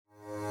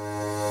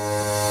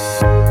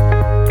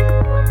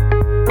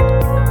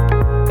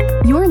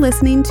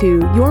listening to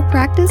Your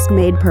Practice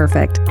Made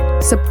Perfect.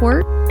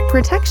 Support,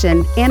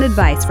 protection, and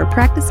advice for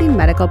practicing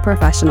medical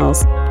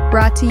professionals.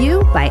 Brought to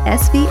you by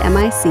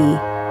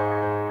SVMIC.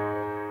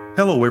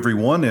 Hello,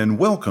 everyone, and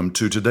welcome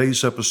to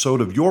today's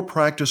episode of Your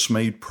Practice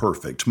Made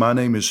Perfect. My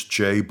name is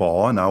Jay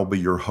Baugh, and I'll be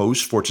your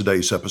host for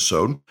today's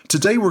episode.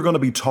 Today, we're going to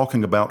be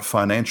talking about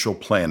financial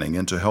planning,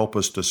 and to help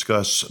us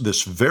discuss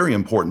this very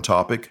important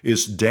topic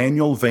is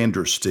Daniel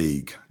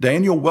Vandersteeg.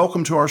 Daniel,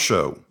 welcome to our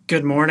show.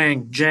 Good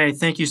morning, Jay.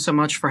 Thank you so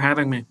much for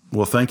having me.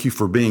 Well, thank you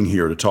for being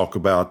here to talk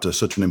about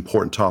such an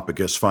important topic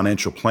as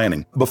financial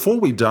planning. Before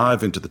we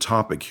dive into the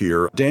topic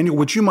here, Daniel,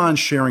 would you mind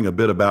sharing a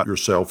bit about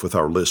yourself with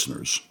our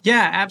listeners?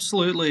 Yeah,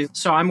 absolutely.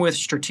 So I'm with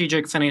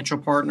Strategic Financial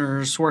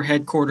Partners. We're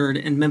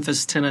headquartered in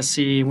Memphis,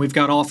 Tennessee. We've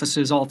got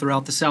offices all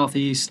throughout the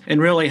Southeast.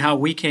 And really how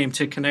we came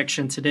to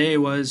connection today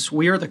was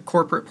we are the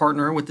corporate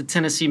partner with the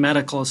Tennessee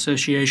Medical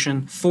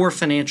Association for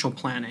financial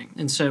planning.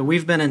 And so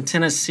we've been in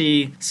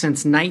Tennessee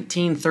since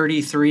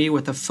 1933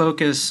 with a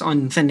focus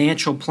on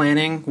financial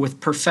planning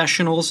with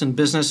professionals and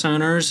business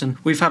owners. And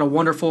we've had a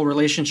wonderful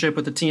relationship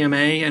with the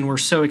TMA, and we're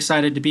so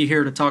excited to be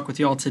here to talk with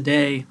y'all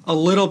today. A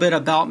little bit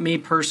about me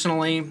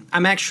personally.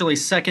 I'm actually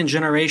second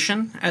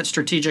generation at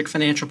Strategic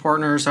Financial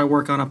Partners. I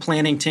work on a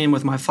planning team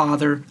with my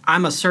father.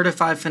 I'm a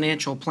certified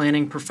financial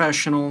planning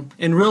professional.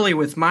 And really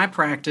with my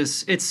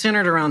practice, it's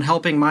centered around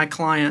helping my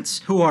clients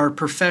who are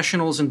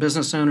professionals and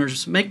business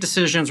owners make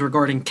decisions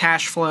regarding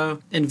cash flow,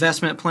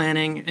 investment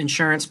planning,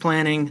 insurance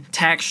planning,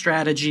 tax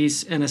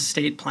strategies, and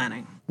estate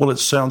planning. Well, it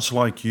sounds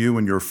like you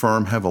and your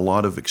firm have a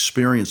lot of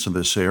experience in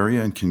this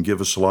area and can give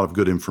us a lot of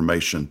good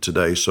information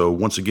today. So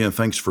once again,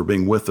 thanks for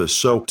being with us.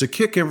 So to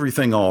kick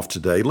everything off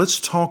today, let's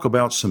talk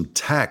about some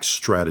tax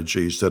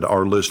strategies that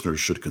our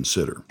listeners should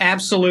consider.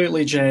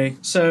 Absolutely, Jay.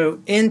 So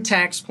in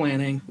tax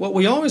planning, what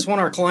we always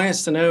want our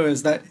clients to know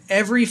is that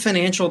every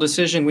financial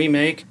decision we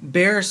make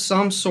bears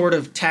some sort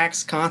of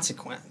tax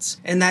consequence,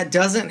 and that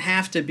doesn't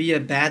have to be a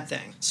bad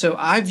thing. So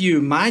I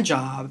view my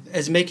job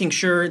as making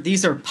sure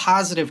these are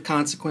positive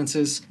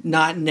consequences,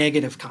 not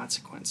negative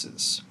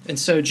consequences. And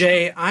so,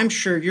 Jay, I'm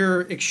sure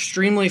you're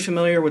extremely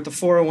familiar with the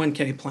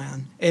 401k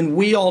plan. And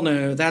we all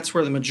know that's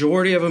where the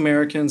majority of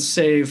Americans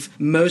save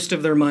most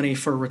of their money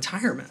for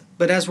retirement.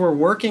 But as we're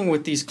working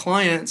with these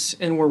clients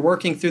and we're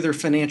working through their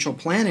financial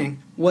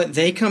planning, what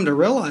they come to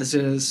realize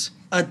is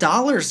a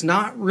dollar's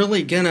not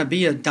really going to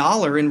be a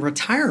dollar in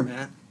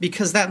retirement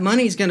because that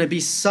money's going to be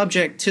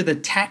subject to the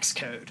tax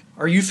code.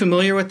 Are you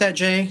familiar with that,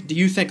 Jay? Do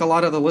you think a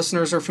lot of the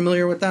listeners are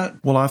familiar with that?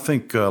 Well, I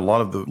think a lot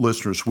of the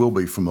listeners will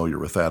be familiar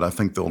with that. I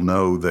think they'll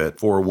know that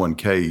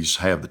 401ks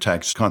have the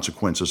tax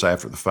consequences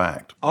after the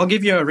fact. I'll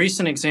give you a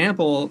recent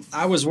example.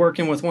 I was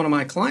working with one of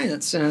my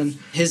clients, and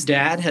his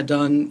dad had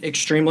done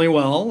extremely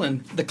well,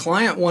 and the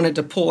client wanted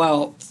to pull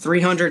out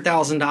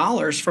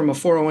 $300,000 from a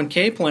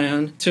 401k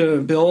plan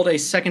to build a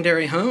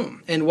secondary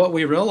home. And what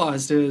we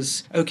realized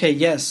is, okay,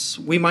 yes,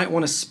 we might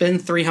want to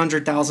spend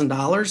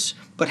 $300,000,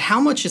 but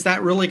how much is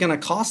that really going to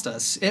cost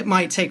us? It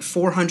might take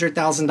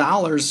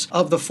 $400,000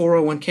 of the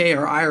 401k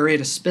or IRA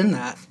to spend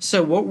that.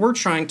 So what we're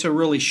trying to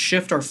really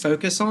shift our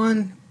focus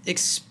on,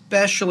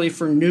 especially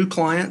for new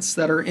clients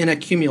that are in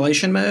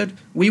accumulation mode,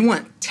 we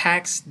want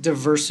tax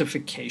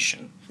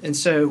diversification. And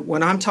so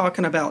when I'm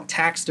talking about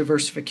tax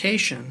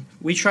diversification,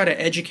 we try to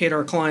educate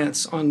our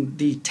clients on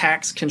the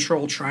tax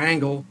control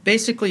triangle,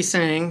 basically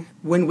saying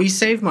when we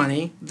save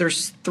money,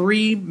 there's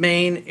three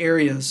main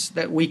areas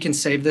that we can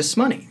save this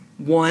money.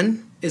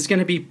 One is going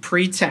to be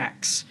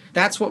pre-tax.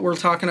 That's what we're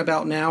talking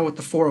about now with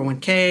the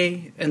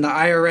 401k and the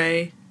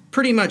IRA,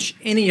 pretty much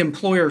any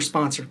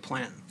employer-sponsored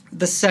plan.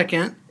 The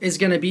second is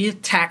going to be a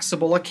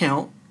taxable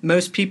account.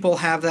 Most people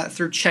have that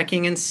through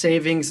checking and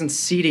savings and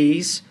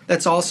CDs.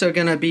 That's also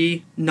going to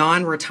be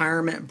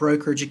non-retirement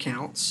brokerage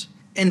accounts.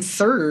 And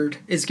third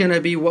is going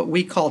to be what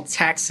we call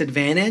tax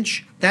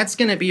advantage. That's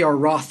going to be our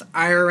Roth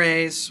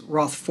IRAs,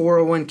 Roth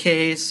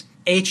 401ks,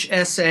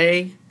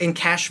 HSA, and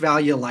cash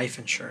value life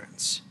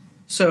insurance.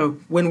 So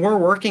when we're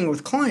working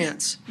with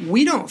clients,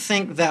 we don't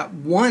think that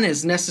one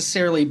is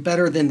necessarily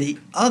better than the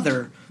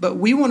other, but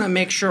we want to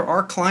make sure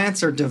our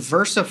clients are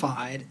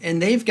diversified and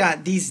they've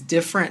got these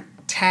different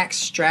tax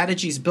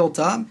strategies built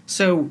up.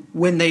 So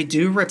when they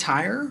do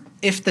retire,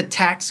 if the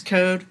tax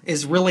code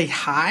is really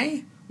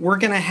high, we're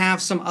going to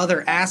have some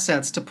other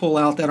assets to pull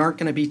out that aren't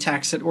going to be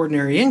taxed at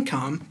ordinary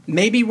income.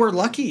 Maybe we're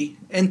lucky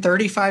and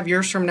 35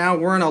 years from now,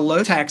 we're in a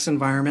low tax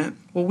environment.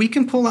 Well, we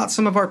can pull out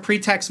some of our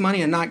pre-tax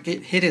money and not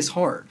get hit as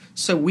hard.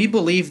 So we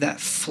believe that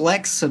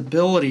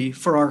flexibility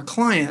for our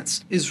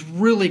clients is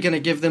really going to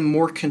give them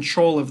more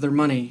control of their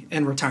money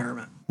in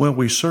retirement. Well,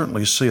 we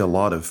certainly see a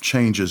lot of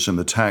changes in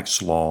the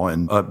tax law,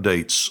 and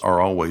updates are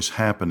always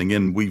happening.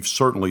 And we've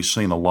certainly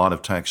seen a lot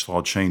of tax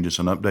law changes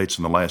and updates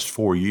in the last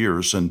 4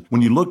 years. And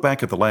when you look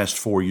back at the last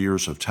 4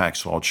 years of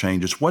tax law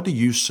changes, what do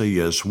you see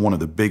as one of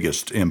the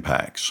biggest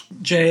impacts?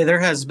 Jay, there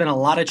has been a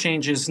lot of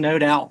changes, no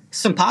doubt.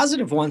 Some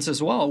positive ones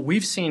as well.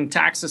 We've seen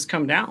taxes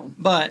come down.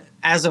 But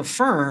as a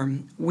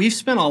firm, we've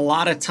spent a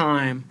lot of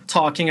time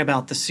talking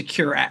about the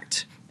Secure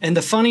Act. And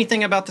the funny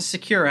thing about the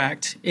Secure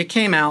Act, it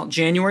came out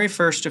January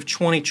 1st of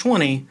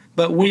 2020,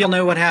 but we all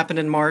know what happened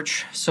in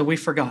March, so we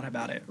forgot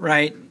about it,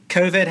 right?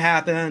 COVID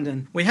happened,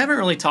 and we haven't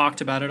really talked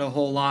about it a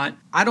whole lot.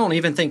 I don't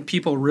even think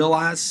people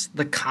realize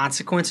the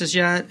consequences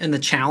yet and the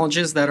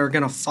challenges that are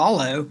going to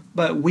follow,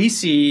 but we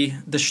see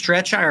the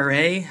stretch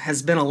IRA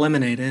has been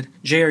eliminated.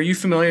 Jay, are you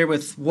familiar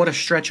with what a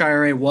stretch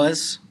IRA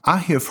was? I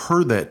have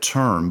heard that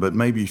term, but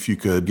maybe if you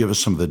could give us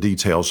some of the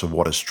details of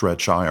what a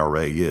stretch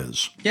IRA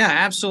is. Yeah,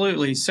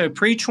 absolutely. So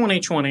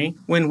pre-2020,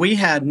 when we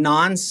had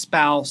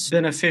non-spouse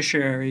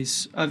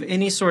beneficiaries of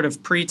any sort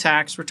of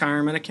pre-tax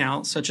retirement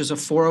account, such as a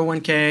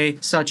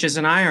 401k, such as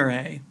an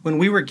IRA, when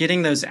we were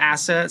getting those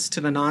assets to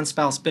the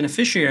non-spouse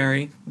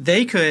beneficiary,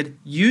 they could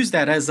use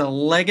that as a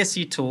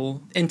legacy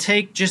tool and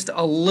take just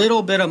a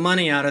little bit of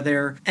money out of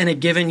there in a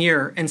given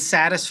year and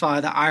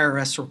satisfy the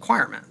IRS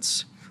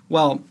requirements.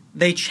 Well,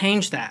 they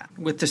changed that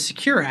with the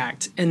Secure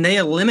Act, and they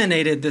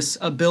eliminated this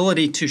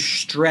ability to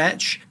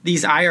stretch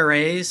these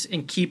IRAs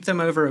and keep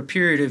them over a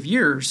period of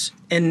years.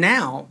 And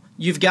now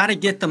you've got to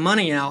get the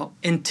money out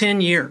in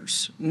 10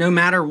 years, no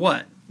matter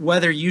what.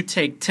 Whether you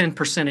take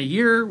 10% a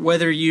year,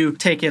 whether you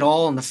take it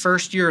all in the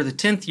first year or the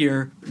 10th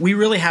year, we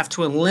really have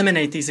to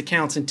eliminate these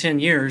accounts in 10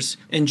 years.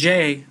 And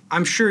Jay,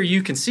 I'm sure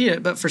you can see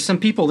it, but for some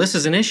people, this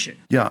is an issue.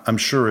 Yeah, I'm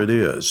sure it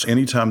is.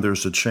 Anytime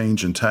there's a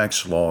change in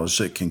tax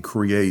laws, it can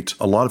create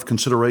a lot of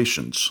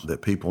considerations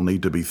that people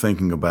need to be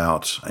thinking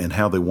about and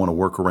how they want to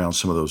work around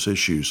some of those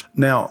issues.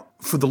 Now,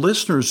 for the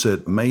listeners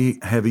that may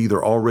have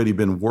either already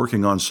been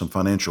working on some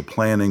financial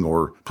planning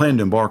or plan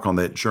to embark on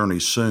that journey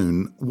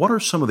soon, what are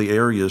some of the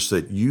areas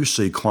that you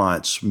see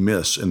clients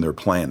miss in their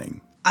planning?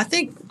 I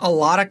think a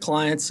lot of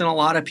clients and a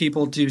lot of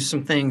people do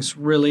some things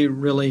really,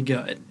 really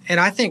good. And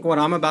I think what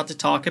I'm about to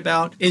talk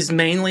about is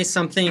mainly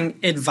something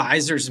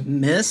advisors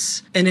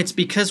miss. And it's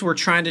because we're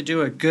trying to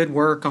do a good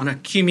work on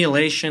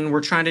accumulation.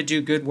 We're trying to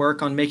do good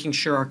work on making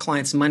sure our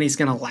clients' money is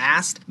going to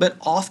last. But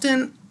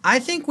often, I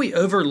think we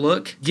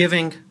overlook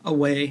giving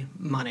away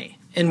money.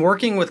 In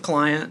working with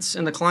clients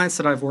and the clients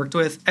that I've worked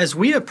with, as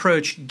we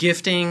approach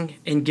gifting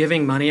and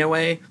giving money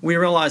away, we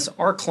realize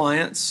our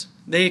clients,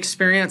 they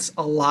experience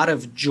a lot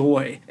of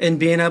joy in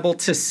being able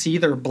to see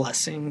their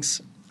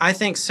blessings. I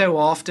think so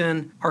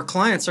often our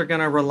clients are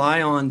going to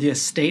rely on the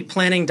estate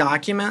planning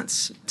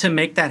documents to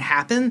make that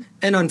happen.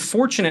 And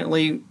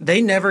unfortunately,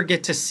 they never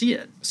get to see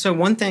it. So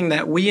one thing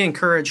that we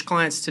encourage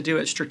clients to do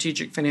at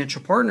Strategic Financial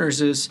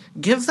Partners is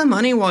give the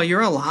money while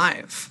you're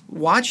alive.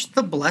 Watch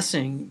the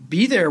blessing.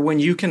 Be there when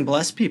you can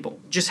bless people.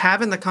 Just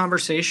having the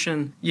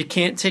conversation, you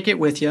can't take it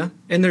with you.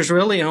 And there's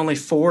really only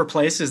 4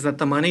 places that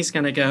the money's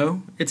going to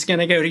go. It's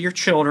going to go to your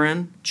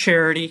children,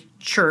 charity,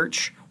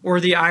 church, or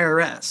the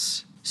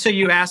IRS. So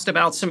you asked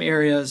about some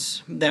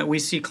areas that we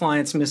see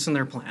clients miss in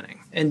their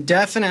planning. And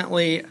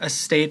definitely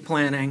estate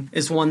planning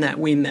is one that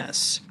we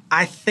miss.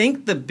 I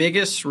think the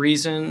biggest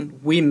reason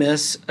we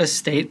miss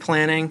estate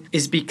planning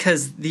is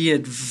because the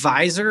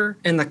advisor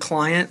and the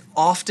client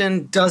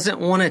often doesn't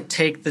want to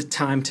take the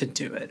time to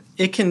do it.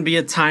 It can be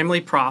a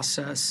timely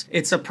process.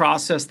 It's a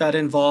process that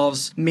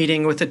involves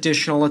meeting with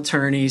additional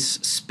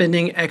attorneys,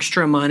 spending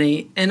extra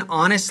money, and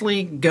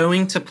honestly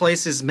going to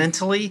places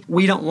mentally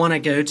we don't want to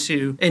go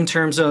to in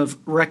terms of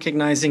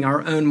recognizing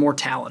our own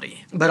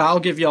mortality. But I'll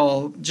give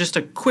y'all just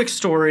a quick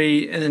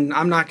story, and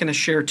I'm not going to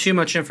share too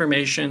much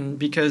information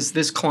because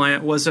this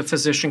client was a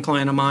physician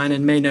client of mine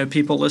and may know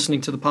people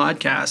listening to the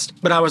podcast.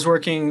 But I was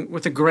working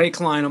with a great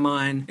client of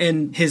mine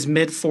in his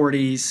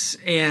mid-40s,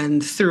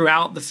 and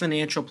throughout the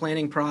financial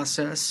planning process,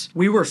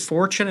 we were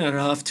fortunate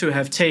enough to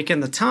have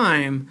taken the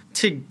time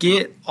to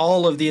get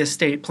all of the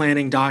estate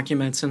planning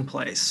documents in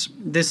place.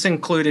 This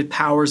included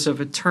powers of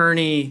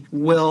attorney,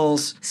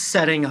 wills,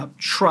 setting up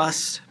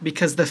trusts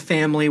because the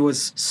family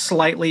was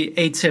slightly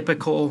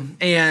atypical.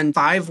 And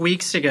 5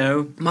 weeks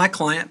ago, my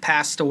client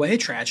passed away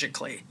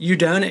tragically. You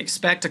don't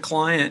expect a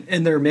client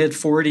in their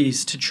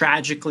mid-40s to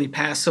tragically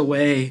pass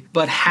away,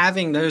 but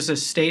having those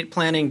estate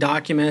planning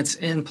documents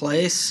in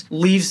place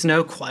leaves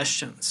no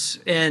questions.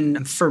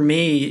 And for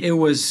me, it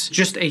was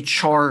just a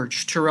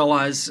charge to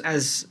realize,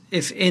 as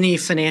if any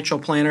financial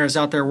planner is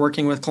out there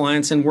working with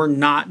clients and we're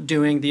not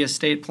doing the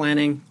estate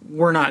planning,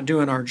 we're not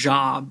doing our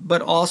job.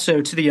 But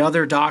also to the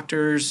other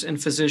doctors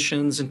and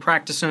physicians and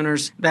practice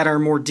owners that are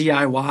more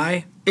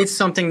DIY, it's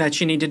something that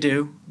you need to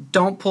do.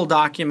 Don't pull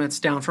documents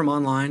down from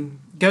online.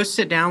 Go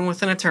sit down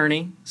with an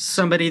attorney,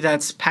 somebody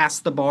that's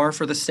passed the bar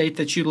for the state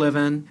that you live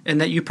in and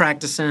that you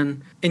practice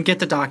in, and get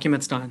the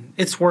documents done.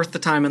 It's worth the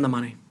time and the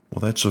money.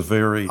 Well, that's a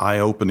very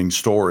eye-opening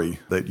story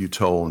that you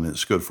told, and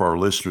it's good for our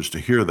listeners to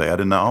hear that.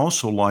 And I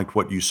also liked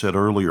what you said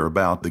earlier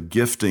about the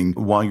gifting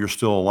while you're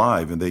still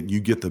alive, and that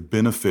you get the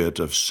benefit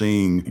of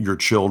seeing your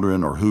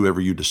children or whoever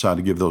you decide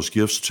to give those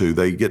gifts to,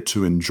 they get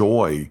to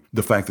enjoy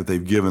the fact that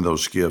they've given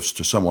those gifts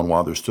to someone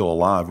while they're still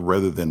alive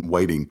rather than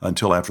waiting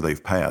until after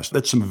they've passed.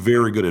 That's some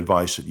very good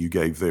advice that you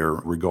gave there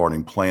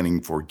regarding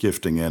planning for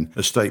gifting and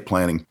estate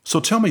planning.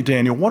 So tell me,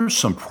 Daniel, what are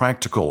some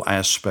practical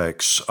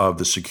aspects of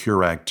the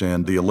Secure Act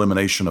and the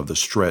elimination of the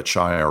stretch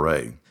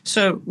IRA?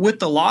 So with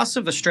the loss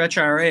of a stretch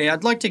IRA,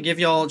 I'd like to give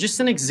y'all just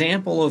an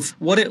example of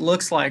what it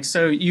looks like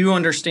so you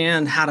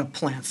understand how to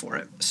plan for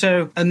it.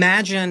 So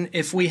imagine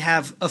if we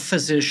have a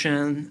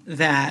physician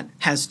that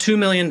has $2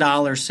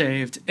 million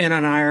saved in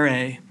an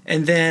IRA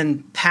and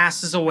then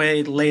passes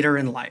away later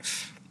in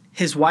life.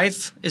 His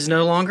wife is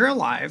no longer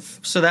alive,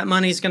 so that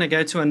money is going to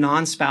go to a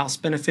non-spouse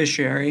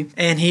beneficiary,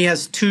 and he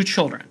has 2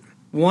 children.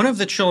 One of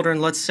the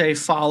children, let's say,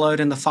 followed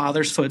in the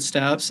father's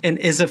footsteps and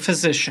is a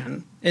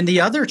physician. And the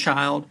other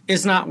child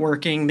is not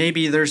working.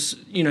 Maybe there's,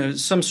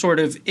 some sort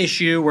of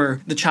issue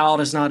where the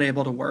child is not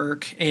able to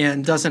work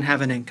and doesn't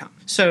have an income.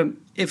 So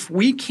if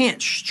we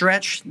can't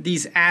stretch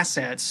these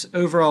assets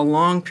over a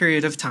long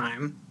period of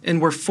time,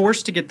 and we're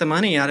forced to get the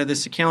money out of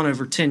this account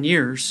over 10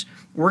 years,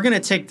 we're going to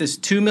take this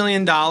 $2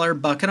 million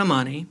bucket of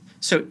money.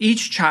 So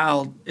each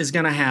child is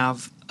going to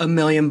have $1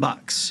 million.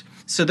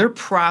 So they're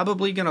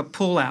probably going to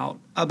pull out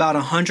about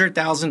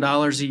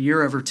 $100,000 a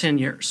year over 10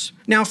 years.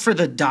 Now, for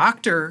the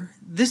doctor,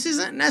 this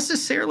isn't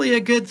necessarily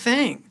a good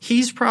thing.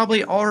 He's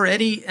probably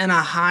already in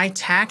a high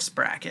tax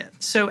bracket.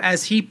 So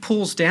as he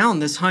pulls down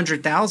this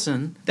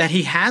 $100,000 that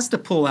he has to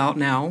pull out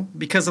now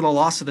because of the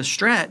loss of the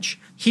stretch,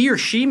 he or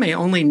she may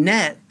only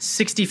net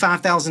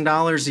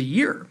 $65,000 a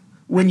year.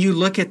 When you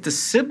look at the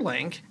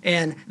sibling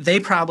and they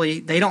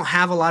don't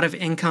have a lot of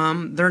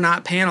income, they're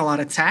not paying a lot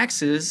of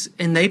taxes,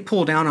 and they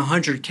pull down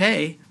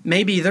 $100K,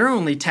 maybe they're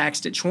only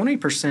taxed at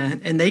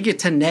 20% and they get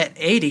to net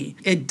 80.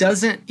 It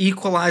doesn't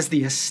equalize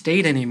the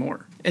estate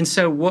anymore. And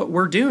so what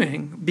we're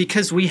doing,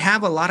 because we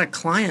have a lot of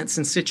clients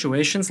in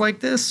situations like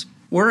this,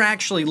 we're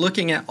actually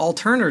looking at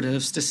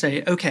alternatives to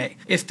say, okay,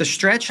 if the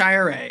stretch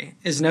IRA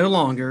is no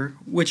longer,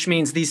 which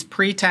means these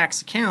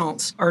pre-tax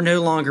accounts are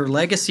no longer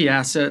legacy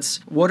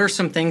assets, what are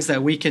some things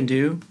that we can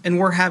do? And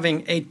we're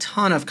having a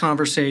ton of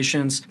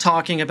conversations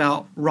talking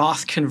about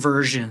Roth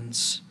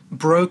conversions,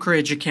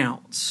 brokerage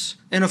accounts,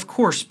 and of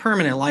course,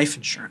 permanent life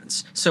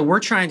insurance. So we're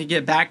trying to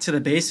get back to the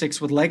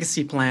basics with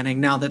legacy planning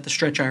now that the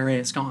stretch IRA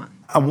is gone.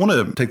 I want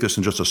to take this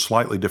in just a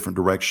slightly different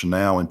direction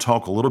now and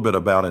talk a little bit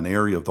about an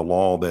area of the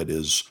law that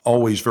is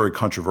always very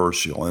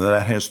controversial, and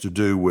that has to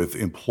do with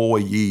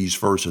employees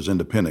versus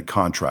independent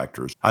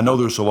contractors. I know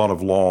there's a lot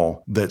of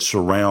law that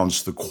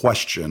surrounds the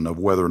question of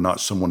whether or not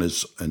someone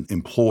is an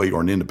employee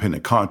or an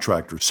independent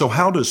contractor. So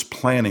how does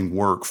planning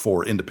work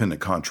for independent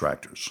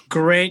contractors?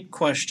 Great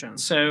question.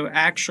 So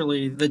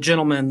actually, the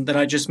gentleman that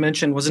I just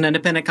mentioned was an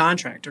independent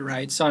contractor,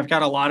 right? So I've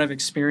got a lot of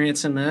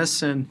experience in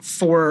this, and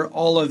for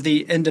all of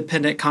the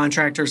independent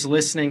contractors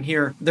listening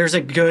here, there's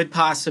a good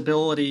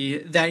possibility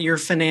that your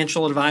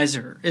financial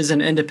advisor is an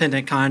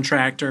independent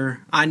contractor.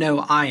 I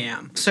know I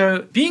am.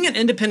 So being an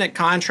independent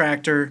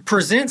contractor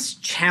presents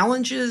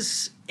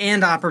challenges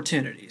and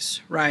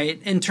opportunities,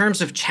 right? In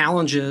terms of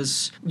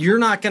challenges, you're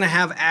not going to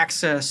have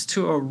access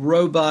to a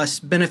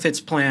robust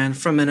benefits plan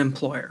from an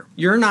employer.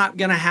 You're not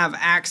going to have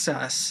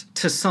access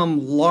to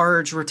some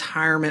large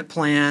retirement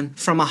plan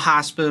from a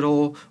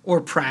hospital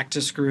or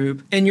practice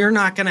group, and you're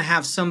not going to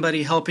have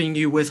somebody helping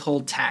you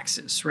withhold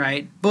taxes,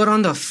 right? But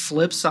on the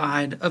flip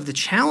side of the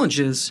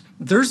challenges,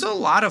 there's a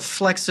lot of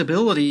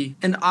flexibility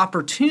and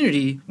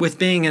opportunity with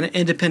being an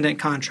independent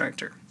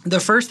contractor. The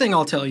first thing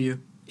I'll tell you,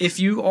 if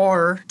you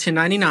are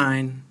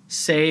 1099,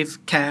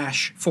 save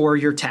cash for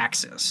your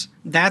taxes.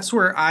 That's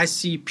where I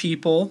see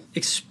people,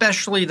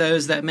 especially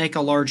those that make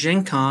a large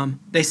income,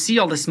 they see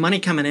all this money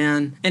coming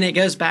in, and it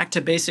goes back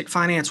to Basic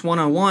Finance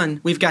 101.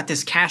 We've got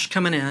this cash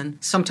coming in.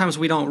 Sometimes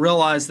we don't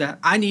realize that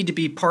I need to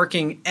be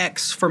parking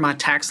X for my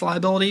tax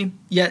liability,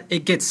 yet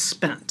it gets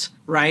spent,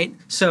 right?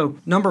 So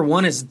number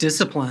one is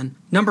discipline.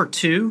 Number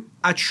two,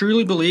 I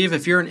truly believe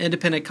if you're an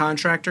independent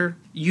contractor,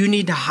 you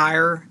need to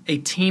hire a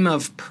team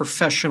of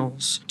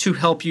professionals to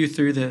help you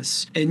through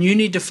this. And you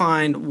need to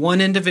find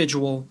one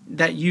individual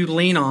that you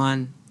lean on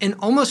and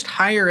almost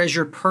hire as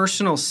your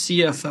personal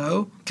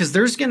CFO, because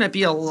there's going to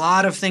be a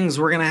lot of things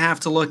we're going to have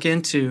to look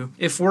into.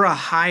 If we're a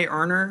high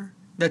earner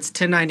that's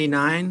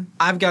 1099,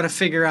 I've got to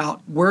figure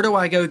out, where do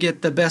I go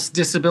get the best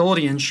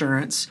disability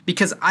insurance,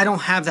 because I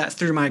don't have that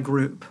through my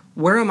group.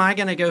 Where am I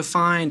going to go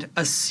find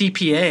a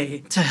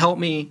CPA to help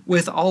me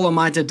with all of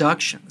my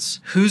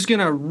deductions? Who's going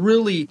to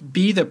really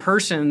be the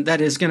person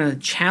that is going to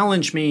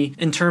challenge me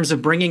in terms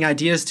of bringing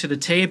ideas to the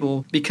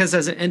table? Because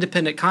as an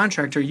independent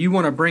contractor, you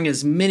want to bring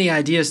as many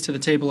ideas to the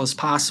table as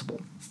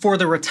possible. For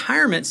the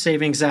retirement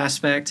savings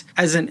aspect,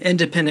 as an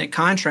independent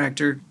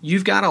contractor,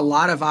 you've got a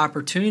lot of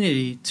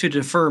opportunity to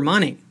defer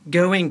money.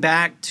 Going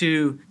back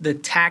to the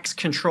tax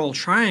control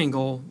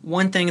triangle,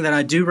 one thing that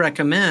I do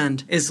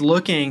recommend is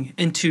looking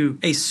into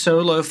a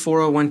solo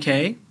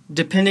 401k.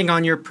 Depending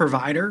on your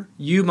provider,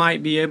 you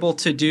might be able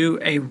to do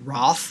a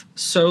Roth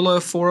solo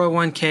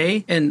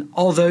 401k, and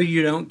although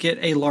you don't get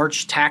a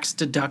large tax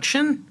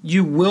deduction,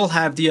 you will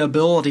have the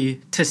ability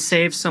to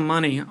save some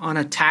money on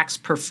a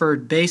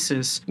tax-preferred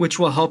basis, which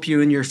will help you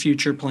in your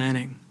future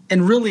planning.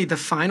 And really, the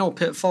final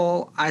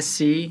pitfall I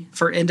see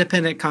for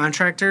independent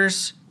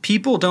contractors,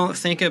 people don't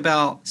think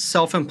about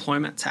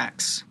self-employment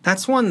tax.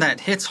 That's one that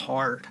hits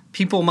hard.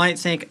 people might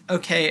think,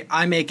 okay,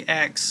 I make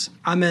X.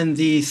 I'm in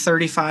the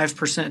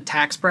 35%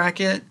 tax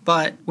bracket,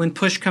 but when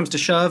push comes to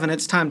shove and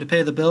it's time to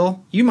pay the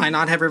bill, you might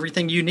not have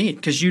everything you need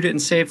because you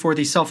didn't save for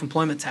the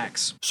self-employment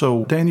tax.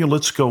 So, Daniel,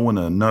 let's go in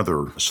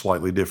another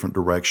slightly different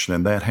direction,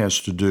 and that has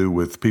to do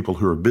with people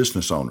who are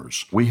business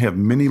owners. We have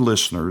many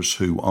listeners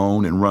who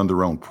own and run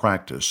their own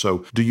practice.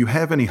 So, do you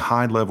have any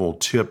high-level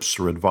tips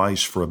or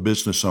advice for a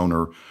business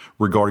owner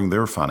regarding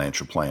their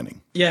financial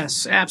planning?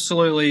 Yes,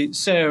 absolutely.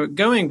 So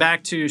going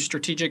back to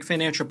Strategic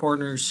Financial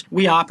Partners,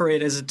 we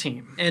operate as a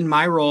team. And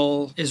my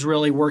role is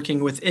really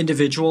working with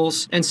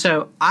individuals. And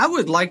so I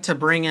would like to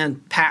bring in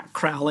Pat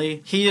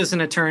Crowley. He is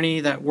an attorney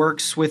that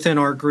works within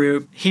our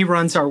group. He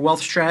runs our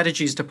wealth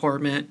strategies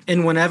department.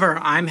 And whenever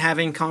I'm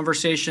having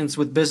conversations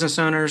with business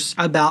owners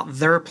about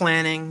their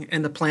planning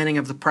and the planning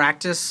of the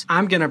practice,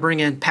 I'm going to bring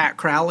in Pat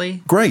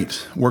Crowley.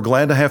 Great. We're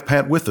glad to have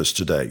Pat with us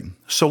today.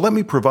 So let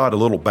me provide a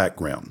little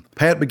background.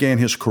 Pat began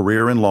his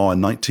career in law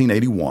in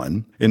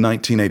 1981. In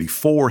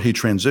 1984, he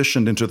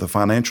transitioned into the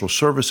financial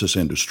services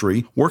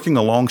industry, working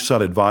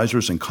alongside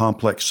advisors in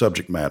complex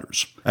subject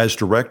matters. As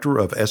director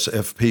of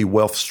SFP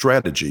Wealth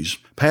Strategies,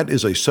 Pat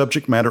is a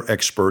subject matter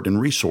expert and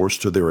resource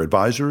to their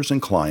advisors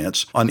and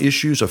clients on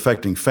issues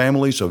affecting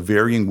families of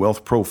varying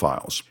wealth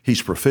profiles.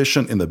 He's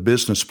proficient in the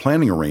business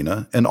planning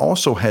arena and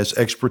also has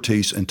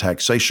expertise in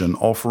taxation,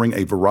 offering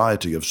a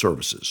variety of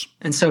services.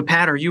 And so,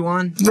 Pat, are you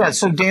on? Yeah,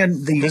 so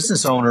Dan, the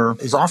business owner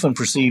is often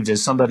perceived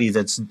as somebody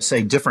that's,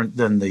 say, different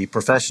than the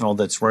professional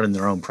that's running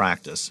their own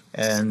practice.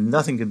 And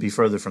nothing could be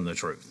further from the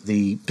truth.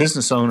 The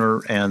business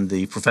owner and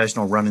the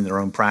professional running their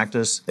own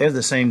practice, they have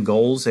the same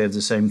goals, they have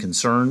the same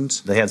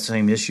concerns, they have the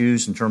same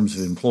issues in terms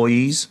of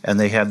employees, and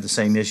they have the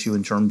same issue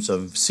in terms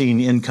of seeing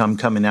income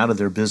coming out of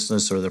their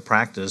business or their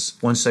practice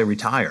once they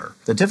retire.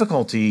 The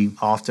difficulty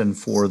often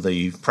for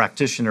the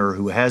practitioner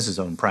who has his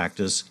own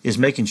practice is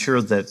making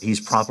sure that he's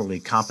properly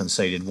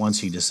compensated once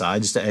he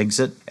decides to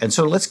exit. And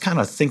so let's kind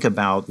of think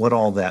about what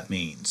all that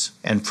means.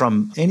 And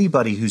from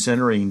anybody who's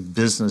entering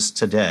business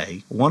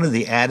today, one of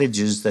the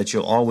adages that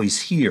you'll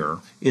always hear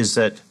is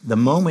that the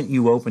moment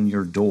you open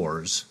your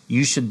doors,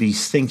 you should be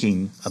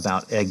thinking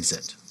about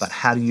exit. But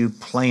how do you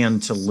plan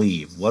to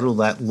leave? What will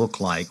that look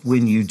like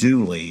when you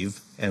do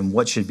leave? And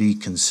what should be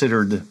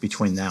considered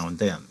between now and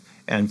then?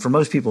 And for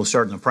most people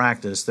starting a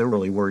practice, they're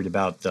really worried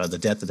about the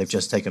debt that they've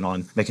just taken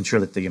on, making sure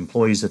that the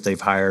employees that they've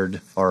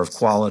hired are of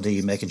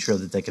quality, making sure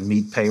that they can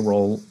meet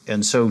payroll.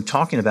 And so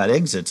talking about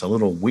exit's a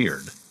little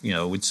weird. You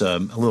know, it's a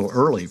little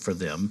early for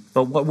them.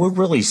 But what we're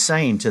really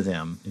saying to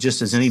them, just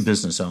as any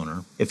business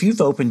owner, if you've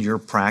opened your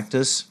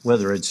practice,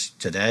 whether it's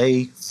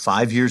today,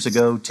 5 years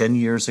ago, 10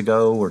 years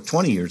ago, or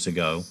 20 years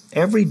ago,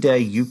 every day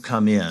you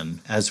come in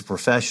as a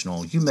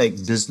professional, you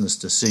make business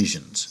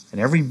decisions. And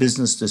every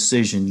business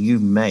decision you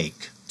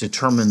make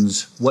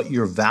determines what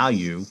your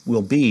value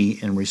will be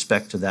in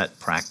respect to that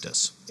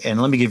practice.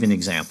 And let me give you an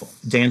example.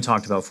 Dan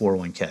talked about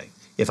 401k.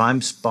 If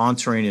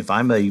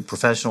I'm a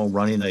professional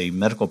running a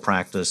medical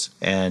practice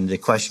and the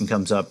question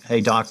comes up,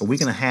 hey, doc, are we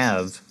going to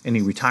have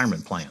any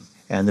retirement plan?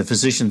 And the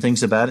physician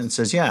thinks about it and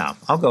says, yeah,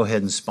 I'll go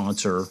ahead and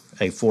sponsor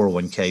a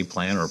 401k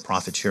plan or a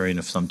profit sharing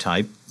of some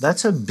type.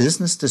 That's a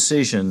business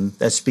decision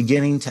that's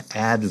beginning to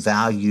add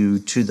value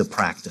to the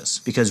practice,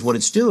 because what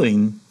it's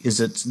doing is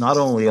it's not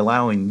only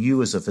allowing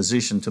you as a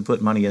physician to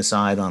put money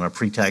aside on a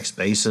pre-tax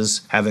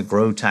basis, have it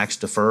grow tax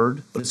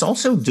deferred, but it's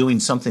also doing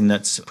something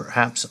that's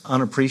perhaps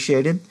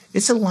unappreciated.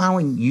 It's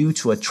allowing you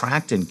to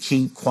attract and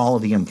keep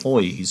quality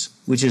employees,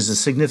 which is a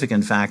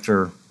significant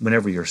factor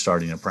whenever you're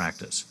starting a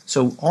practice.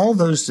 So all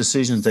those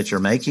decisions that you're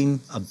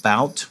making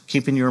about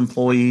keeping your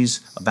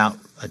employees, about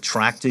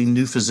attracting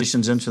new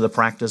physicians into the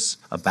practice,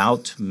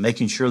 about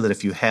making sure that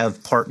if you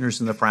have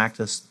partners in the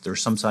practice,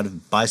 there's some sort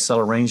of buy-sell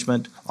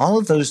arrangement. All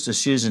of those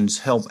decisions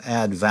help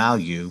add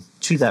value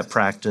to that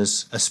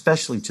practice,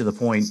 especially to the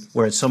point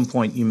where at some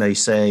point you may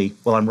say,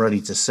 well, I'm ready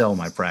to sell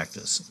my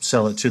practice.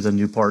 Sell it to the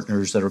new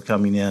partners that are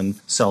coming in,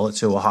 sell it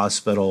to a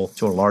hospital,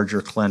 to a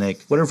larger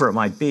clinic, whatever it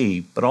might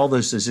be. But all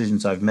those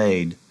decisions I've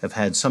made have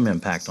had some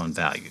impact on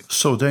value.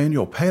 So,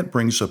 Daniel, Pat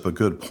brings up a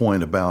good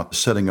point about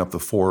setting up the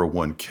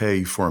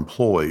 401k for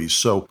employees.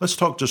 So let's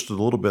talk just a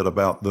little bit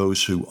about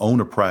those who own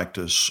a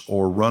practice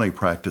or run a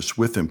practice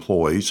with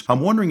employees.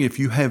 I'm wondering if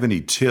you have any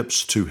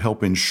tips to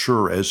help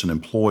ensure as an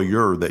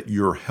employer that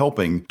you're helping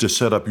to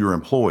set up your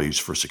employees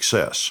for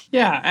success.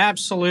 Yeah,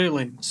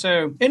 absolutely.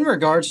 So in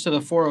regards to the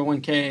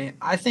 401k,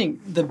 I think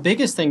the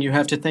biggest thing you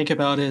have to think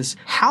about is,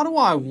 how do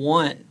I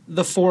want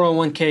the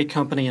 401k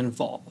company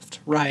involved,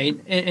 right?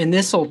 And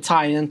this will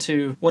tie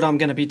into what I'm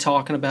going to be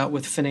talking about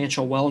with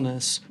financial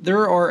wellness.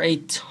 There are a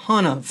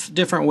ton of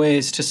different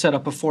ways to set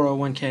up a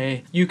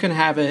 401k. You can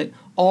have it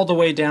all the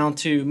way down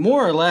to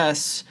more or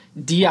less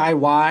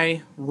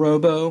DIY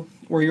robo,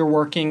 where you're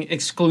working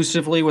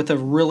exclusively with a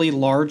really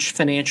large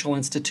financial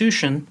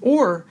institution,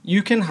 or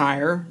you can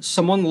hire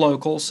someone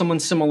local, someone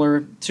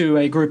similar to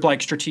a group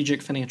like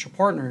Strategic Financial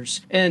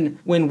Partners. And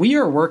when we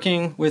are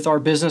working with our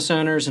business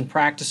owners and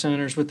practice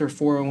owners with their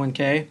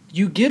 401k,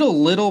 you get a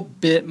little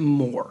bit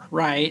more,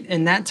 right?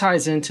 And that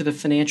ties into the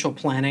financial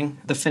planning,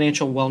 the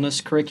financial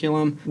wellness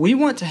curriculum. We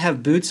want to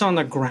have boots on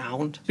the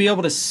ground, be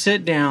able to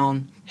sit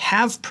down,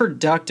 have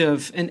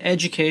productive and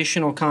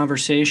educational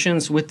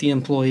conversations with the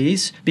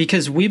employees,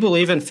 because we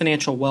believe in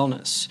financial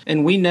wellness.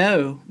 And we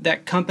know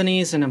that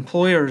companies and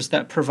employers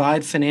that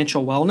provide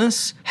financial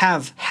wellness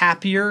have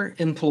happier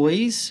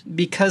employees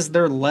because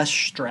they're less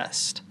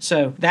stressed.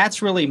 So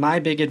that's really my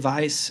big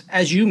advice.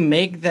 As you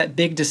make that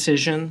big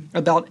decision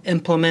about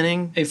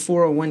implementing a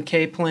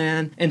 401k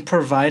plan and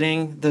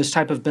providing those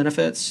type of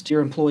benefits to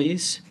your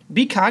employees,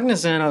 be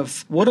cognizant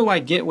of, what do I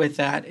get with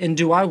that? And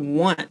do I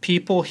want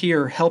people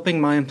here helping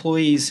my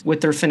employees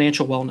with their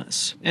financial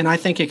wellness? And I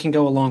think it can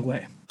go a long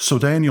way. So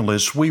Daniel,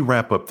 as we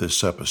wrap up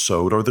this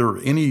episode, are there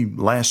any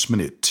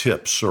last-minute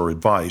tips or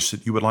advice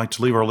that you would like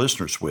to leave our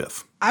listeners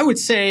with? I would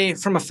say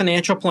from a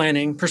financial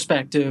planning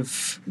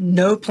perspective,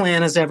 no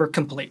plan is ever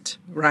complete,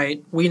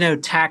 right? We know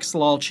tax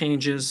law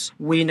changes.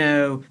 We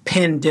know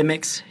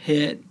pandemics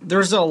hit.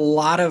 There's a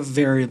lot of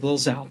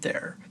variables out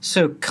there.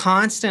 So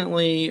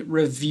constantly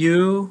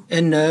review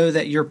and know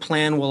that your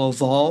plan will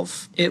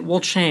evolve. It will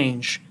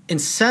change.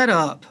 And set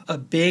up a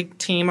big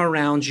team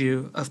around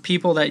you of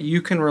people that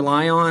you can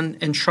rely on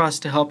and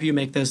trust to help you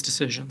make those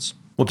decisions.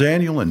 Well,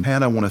 Daniel and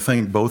Pat, I want to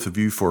thank both of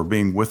you for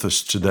being with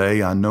us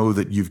today. I know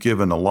that you've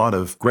given a lot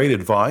of great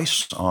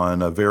advice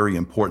on a very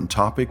important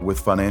topic with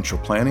financial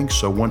planning.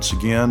 So once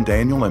again,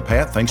 Daniel and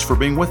Pat, thanks for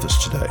being with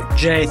us today.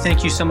 Jay,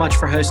 thank you so much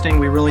for hosting.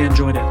 We really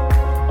enjoyed it.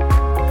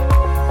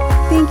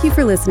 Thank you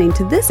for listening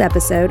to this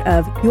episode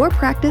of Your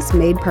Practice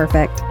Made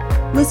Perfect.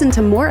 Listen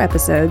to more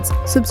episodes,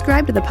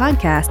 subscribe to the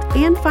podcast,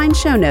 and find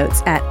show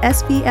notes at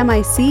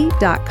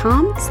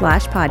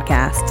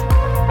svmic.com/podcast.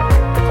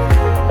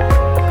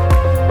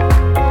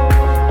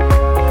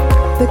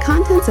 The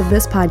contents of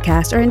this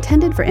podcast are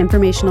intended for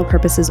informational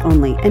purposes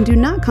only and do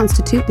not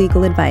constitute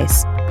legal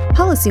advice.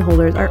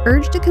 Policyholders are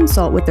urged to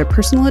consult with their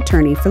personal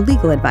attorney for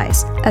legal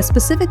advice, as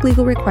specific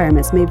legal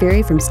requirements may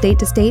vary from state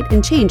to state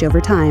and change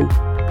over time.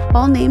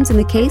 All names in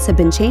the case have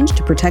been changed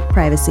to protect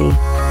privacy.